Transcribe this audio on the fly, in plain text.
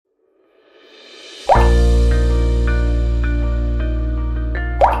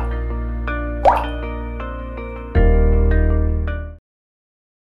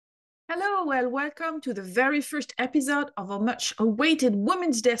Well, welcome to the very first episode of our much awaited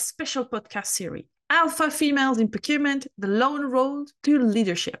Women's Day special podcast series, Alpha Females in Procurement, the Lone Road to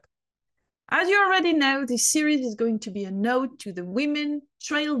Leadership. As you already know, this series is going to be a nod to the women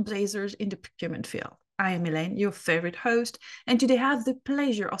trailblazers in the procurement field. I am Elaine, your favorite host, and today I have the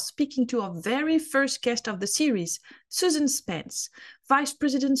pleasure of speaking to our very first guest of the series, Susan Spence, Vice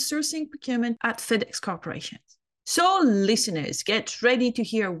President Sourcing Procurement at FedEx Corporation. So listeners, get ready to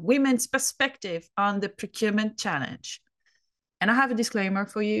hear women's perspective on the procurement challenge. And I have a disclaimer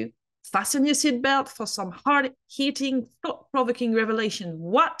for you. Fasten your seatbelt for some hard-hitting, thought-provoking revelation.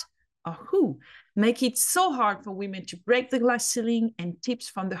 What or who make it so hard for women to break the glass ceiling, and tips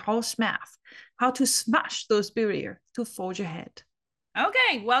from the horse mouth, how to smash those barriers to forge ahead.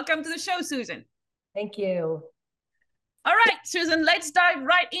 Okay, welcome to the show, Susan. Thank you. All right, Susan, let's dive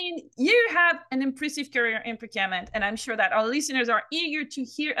right in. You have an impressive career in procurement, and I'm sure that our listeners are eager to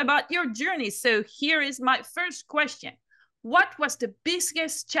hear about your journey. So here is my first question. What was the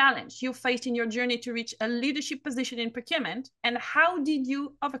biggest challenge you faced in your journey to reach a leadership position in procurement, and how did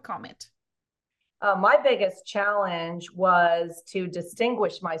you overcome it? My biggest challenge was to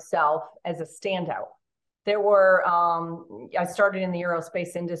distinguish myself as a standout. There were, I started in the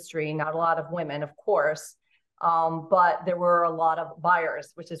aerospace industry, not a lot of women, of course, but there were a lot of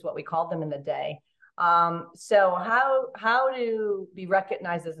buyers, which is what we called them in the day. So how to be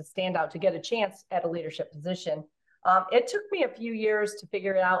recognized as a standout to get a chance at a leadership position? It took me a few years to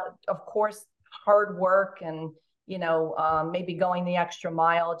figure it out. Of course, hard work and, maybe going the extra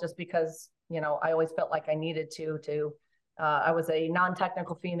mile just because, I always felt like I needed to, I was a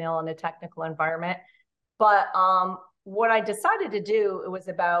non-technical female in a technical environment. But what I decided to do, it was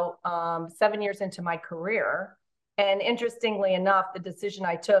about 7 years into my career. And interestingly enough, the decision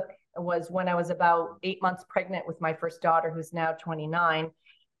I took was when I was about 8 months pregnant with my first daughter, who's now 29.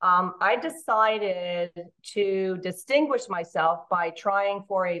 I decided to distinguish myself by trying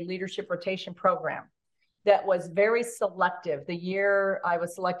for a leadership rotation program that was very selective. The year I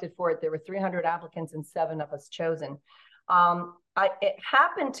was selected for it, there were 300 applicants and 7 of us chosen. It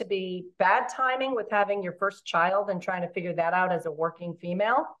happened to be bad timing with having your first child and trying to figure that out as a working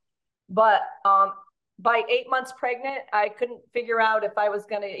female. But by 8 months pregnant, I couldn't figure out if I was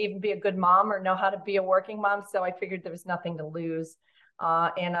going to even be a good mom or know how to be a working mom. So I figured there was nothing to lose.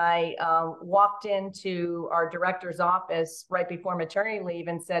 And I walked into our director's office right before maternity leave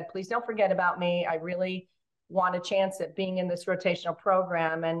and said, please don't forget about me. I really want a chance at being in this rotational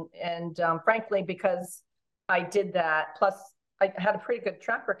program. And frankly, because I did that, plus I had a pretty good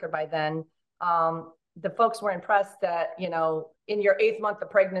track record by then, the folks were impressed that, in your 8th month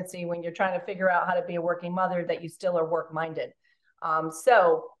of pregnancy, when you're trying to figure out how to be a working mother, that you still are work-minded.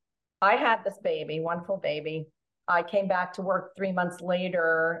 So I had this baby, wonderful baby. I came back to work 3 months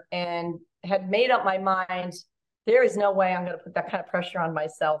later and had made up my mind, there is no way I'm going to put that kind of pressure on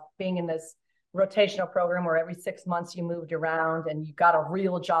myself, being in this rotational program where every 6 months you moved around and you got a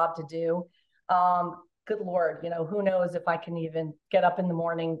real job to do. Good Lord, who knows if I can even get up in the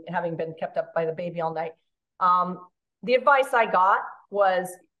morning, having been kept up by the baby all night. The advice I got was,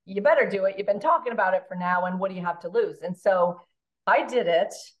 you better do it. You've been talking about it for now, and what do you have to lose? And so I did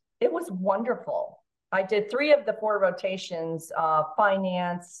it. It was wonderful. I did 3 of the 4 rotations,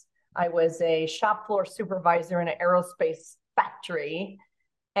 finance. I was a shop floor supervisor in an aerospace factory.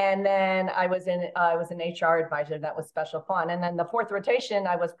 And then I was an HR advisor. That was special fun. And then the 4th rotation,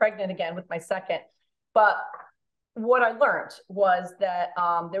 I was pregnant again with my second. But what I learned was that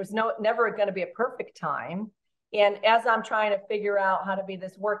there was never going to be a perfect time. And as I'm trying to figure out how to be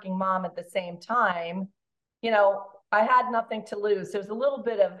this working mom at the same time, I had nothing to lose. There was a little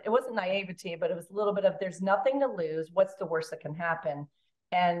bit of, it wasn't naivety, but it was a little bit of, there's nothing to lose. What's the worst that can happen?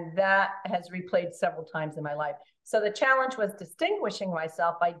 And that has replayed several times in my life. So the challenge was distinguishing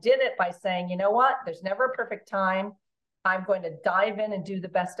myself. I did it by saying, you know what? There's never a perfect time. I'm going to dive in and do the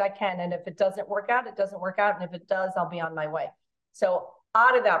best I can. And if it doesn't work out, it doesn't work out. And if it does, I'll be on my way. So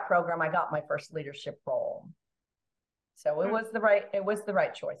out of that program, I got my first leadership role. So it was the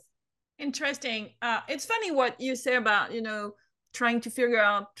right choice. Interesting. It's funny what you say about, trying to figure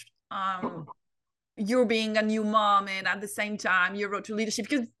out you're being a new mom and at the same time your road to leadership,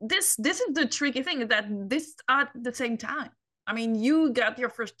 because this is the tricky thing, that this at the same time. I mean, you got your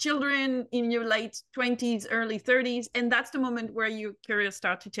first children in your late 20s, early 30s, and that's the moment where your career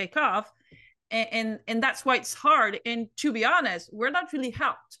starts to take off. And that's why it's hard. And to be honest, we're not really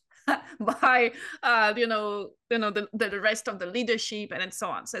helped by the rest of the leadership and so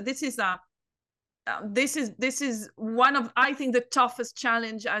on. So this is one of, I think, the toughest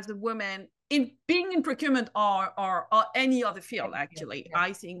challenge as a woman in being in procurement or any other field, actually. Yeah.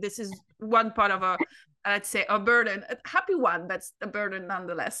 I think this is one part of let's say a burden, a happy one, but a burden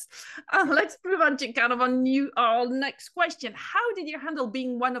nonetheless. Let's move on to kind of our next question. How did you handle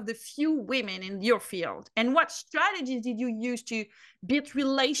being one of the few women in your field? And what strategies did you use to build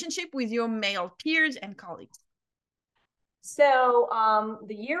relationship with your male peers and colleagues? So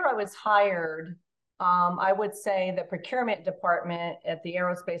the year I was hired, I would say the procurement department at the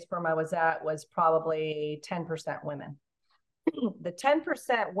aerospace firm I was at was probably 10% women. The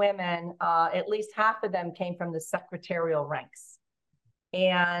 10% women, at least half of them came from the secretarial ranks.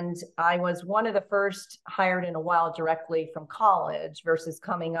 And I was one of the first hired in a while directly from college versus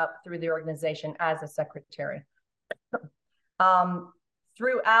coming up through the organization as a secretary.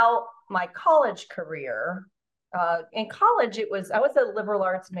 Throughout my college career, in college, I was a liberal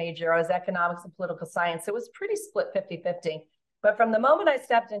arts major. I was economics and political science. It was pretty split 50-50. But from the moment I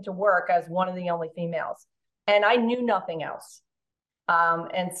stepped into work, I was one of the only females. And I knew nothing else.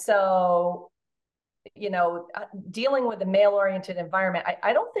 And so, dealing with a male-oriented environment,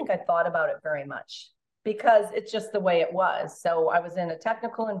 I don't think I thought about it very much because it's just the way it was. So I was in a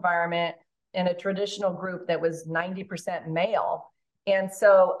technical environment in a traditional group that was 90% male. And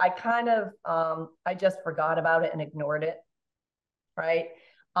so I kind of, I just forgot about it and ignored it, right?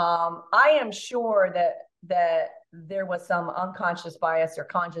 I am sure that there was some unconscious bias or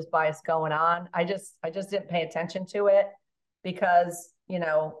conscious bias going on. I just didn't pay attention to it because,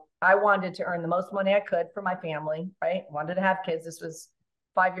 I wanted to earn the most money I could for my family, right? Wanted to have kids. This was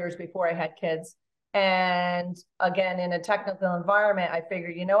 5 years before I had kids. And again, in a technical environment, I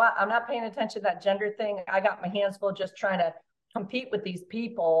figured, you know what? I'm not paying attention to that gender thing. I got my hands full just trying to compete with these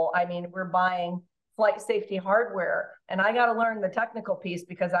people. I mean, we're buying flight safety hardware and I got to learn the technical piece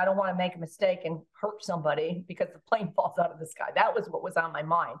because I don't want to make a mistake and hurt somebody because the plane falls out of the sky. That was what was on my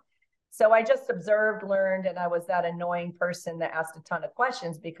mind. So I just observed, learned, and I was that annoying person that asked a ton of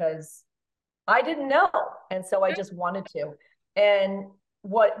questions because I didn't know. And so I just wanted to. And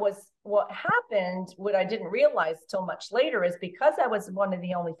what happened, what I didn't realize till much later is because I was one of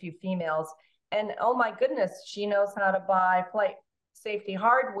the only few females, and oh my goodness, she knows how to buy flight safety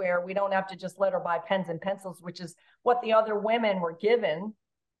hardware. We don't have to just let her buy pens and pencils, which is what the other women were given,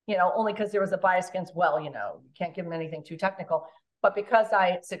 only because there was a bias against, you can't give them anything too technical. But because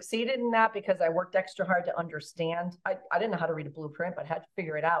I succeeded in that, because I worked extra hard to understand, I didn't know how to read a blueprint, but had to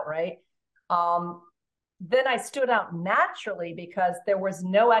figure it out, right? Then I stood out naturally because there was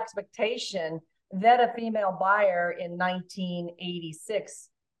no expectation that a female buyer in 1986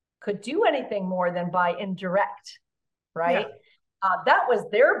 could do anything more than buy indirect, right? Yeah. That was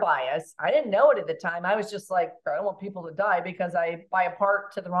their bias. I didn't know it at the time. I was just like, I don't want people to die because I buy a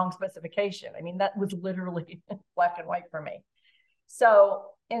part to the wrong specification. I mean, that was literally black and white for me. So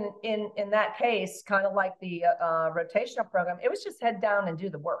in that case, kind of like the rotational program, it was just head down and do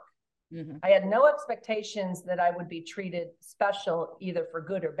the work. Mm-hmm. I had no expectations that I would be treated special either for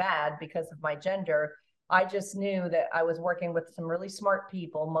good or bad because of my gender. I just knew that I was working with some really smart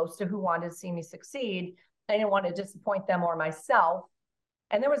people, most of who wanted to see me succeed. I didn't want to disappoint them or myself.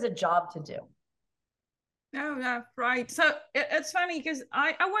 And there was a job to do. Oh, yeah, right. So it's funny because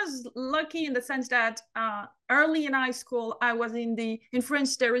I was lucky in the sense that early in high school, I was in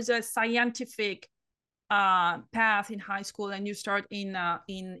France, there is a scientific path in high school and you start in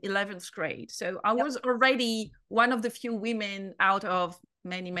 11th grade. So I was already one of the few women out of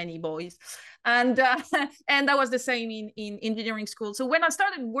many boys, and that was the same in engineering school. So when I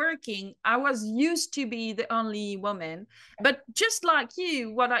started working, I was used to be the only woman, but just like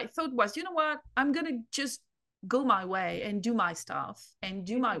you, what I thought was, you know what, I'm gonna just go my way and do my stuff and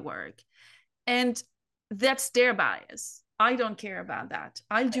do my work, and that's their bias. I don't care about that.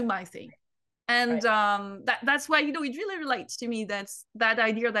 I'll do my thing. And that's why, it really relates to me. That's that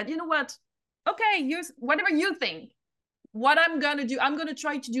idea that, you know what, okay, whatever you think, what I'm going to do, I'm going to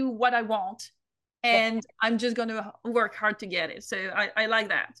try to do what I want, and I'm just going to work hard to get it. So I like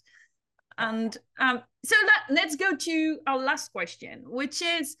that. And so let's go to our last question, which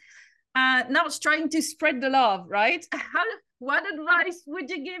is now it's trying to spread the love, right? What advice would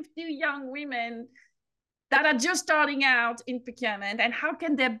you give to young women that are just starting out in procurement, and how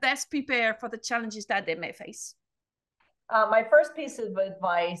can they best prepare for the challenges that they may face? My first piece of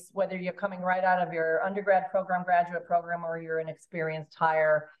advice, whether you're coming right out of your undergrad program, graduate program, or you're an experienced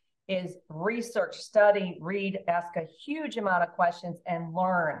hire, is research, study, read, ask a huge amount of questions, and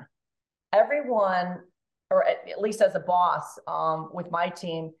learn. Everyone, or at least as a boss with my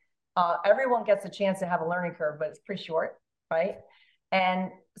team, everyone gets a chance to have a learning curve, but it's pretty short, right?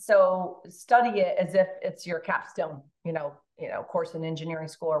 And so study it as if it's your capstone, course in engineering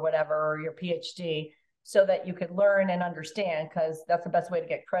school or whatever, or your PhD, so that you could learn and understand, because that's the best way to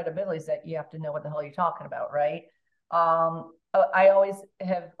get credibility, is that you have to know what the hell you're talking about, right? I always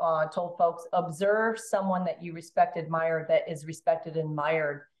have told folks, observe someone that you respect, admire, that is respected,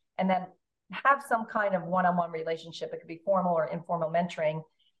 admired, and then have some kind of one-on-one relationship. It could be formal or informal mentoring,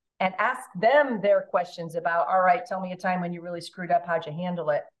 and ask them their questions about, all right, tell me a time when you really screwed up, how'd you handle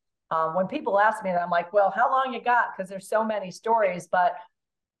it? When people ask me that, I'm like, well, how long you got? Because there's so many stories. But,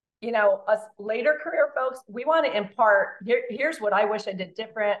 us later career folks, we want to impart, here's what I wish I did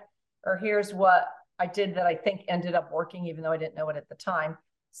different, or here's what I did that I think ended up working, even though I didn't know it at the time.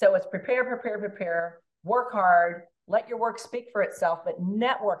 So it's prepare, work hard, let your work speak for itself, but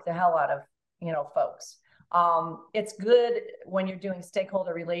network the hell out of, folks. It's good when you're doing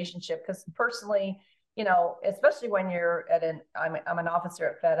stakeholder relationship, because personally, especially when you're I'm an officer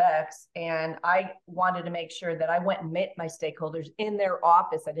at FedEx, and I wanted to make sure that I went and met my stakeholders in their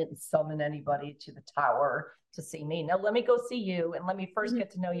office. I didn't summon anybody to the tower to see me. No, let me go see you, and let me first get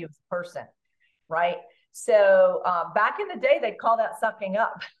to know you as a person, right? So back in the day, they'd call that sucking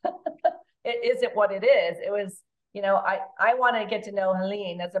up. It isn't what it is. It was, I want to get to know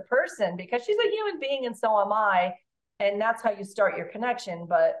Helene as a person, because she's a human being and so am I. And that's how you start your connection.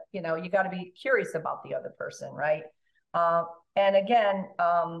 But, you got to be curious about the other person, right? And again,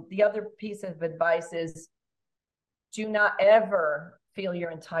 the other piece of advice is, do not ever feel you're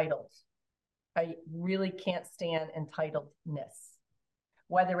entitled. I really can't stand entitledness,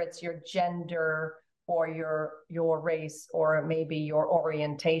 whether it's your gender or your race, or maybe your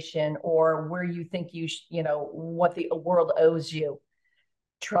orientation, or where you think what the world owes you.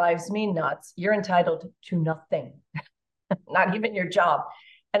 Drives me nuts. You're entitled to nothing, not even your job.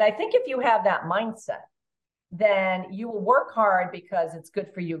 And I think if you have that mindset, then you will work hard, because it's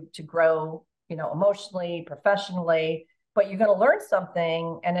good for you to grow, emotionally, professionally, but you're going to learn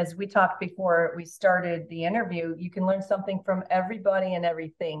something. And as we talked before we started the interview, you can learn something from everybody and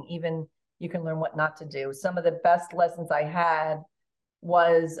everything. Even you can learn what not to do. Some of the best lessons I had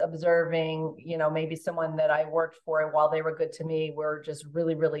was observing, maybe someone that I worked for, while they were good to me, were just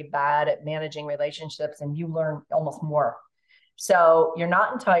really, really bad at managing relationships, and you learn almost more. So you're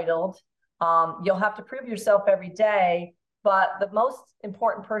not entitled. You'll have to prove yourself every day, but the most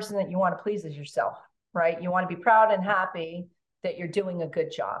important person that you want to please is yourself, right? You want to be proud and happy that you're doing a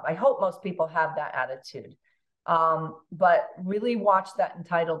good job. I hope most people have that attitude. But really watch that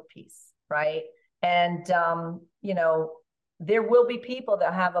entitled piece, right? And, there will be people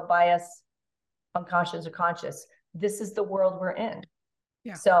that have a bias, unconscious or conscious. This is the world we're in.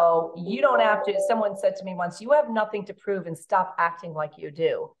 Yeah. So you don't have to, someone said to me once, you have nothing to prove, and stop acting like you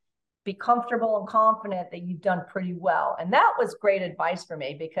do. Be comfortable and confident that you've done pretty well. And that was great advice for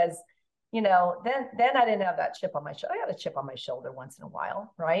me, because, then I didn't have that chip on my shoulder. I got a chip on my shoulder once in a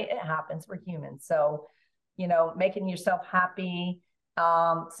while, right? It happens. We're human. So, making yourself happy,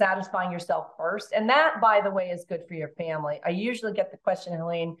 satisfying yourself first. And that, by the way, is good for your family. I usually get the question,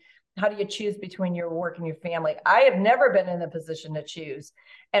 Helene, how do you choose between your work and your family? I have never been in a position to choose.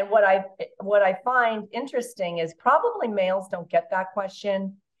 And what I find interesting is probably males don't get that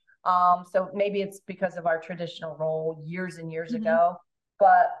question. So maybe it's because of our traditional role years and years ago.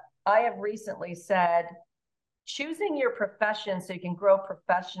 But I have recently said, choosing your profession so you can grow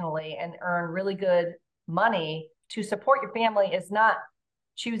professionally and earn really good money to support your family is not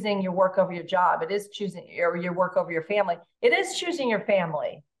choosing your work over your job. It is choosing your work over your family. It is choosing your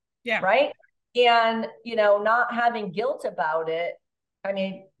family. Yeah. Right. And, not having guilt about it. I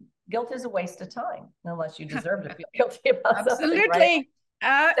mean, guilt is a waste of time, unless you deserve to feel guilty about something, right?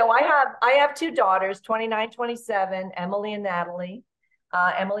 So I have two daughters, 29, 27, Emily and Natalie.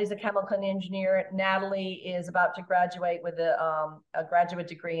 Emily's a chemical engineer. Natalie is about to graduate with a graduate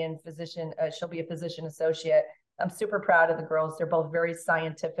degree in physician. She'll be a physician associate. I'm super proud of the girls. They're both very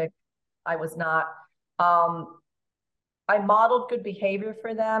scientific. I was not. I modeled good behavior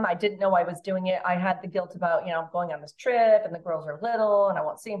for them. I didn't know I was doing it. I had the guilt about, going on this trip, and the girls are little and I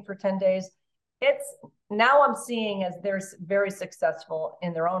won't see them for 10 days. Now I'm seeing, as they're very successful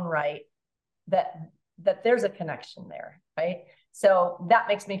in their own right, that there's a connection there, right? So that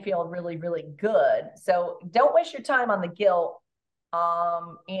makes me feel really, really good. So don't waste your time on the guilt.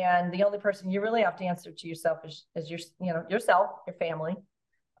 And the only person you really have to answer to yourself is yourself, your family.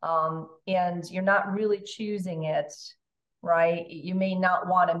 And you're not really choosing it, right? You may not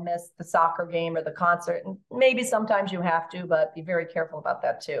want to miss the soccer game or the concert. And maybe sometimes you have to, but be very careful about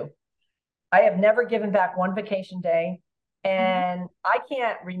that too. I have never given back one vacation day. And I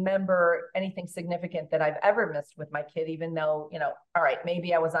can't remember anything significant that I've ever missed with my kid, even though, all right,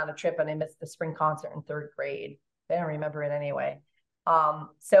 maybe I was on a trip and I missed the spring concert in third grade. They don't remember it anyway.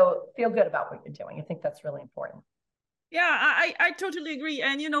 So feel good about what you're doing. I think that's really important. Yeah, I totally agree.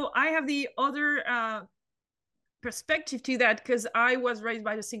 And, you know, I have the other perspective to that because I was raised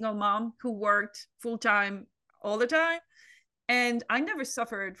by a single mom who worked full time all the time. And I never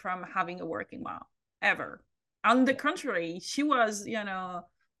suffered from having a working mom, ever. On the contrary, she was, you know,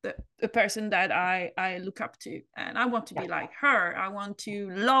 the person that I look up to. And I want to be like her. I want to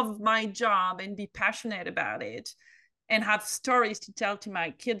love my job and be passionate about it and have stories to tell to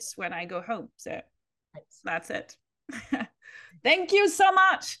my kids when I go home. So that's it. Thank you so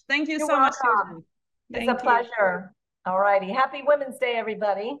much. Thank you so much, Susan. It's a pleasure. All righty. Happy Women's Day,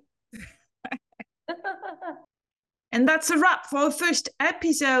 everybody. And that's a wrap for our first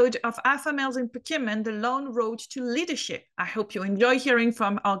episode of Alpha Males in Procurement, The Long Road to Leadership. I hope you enjoy hearing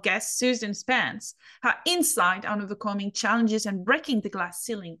from our guest, Susan Spence. Her insight on overcoming challenges and breaking the glass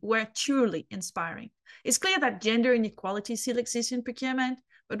ceiling were truly inspiring. It's clear that gender inequality still exists in procurement,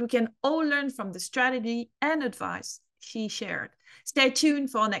 but we can all learn from the strategy and advice she shared. Stay tuned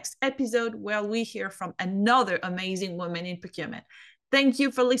for our next episode where we hear from another amazing woman in procurement. Thank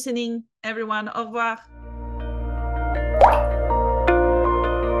you for listening, everyone. Au revoir.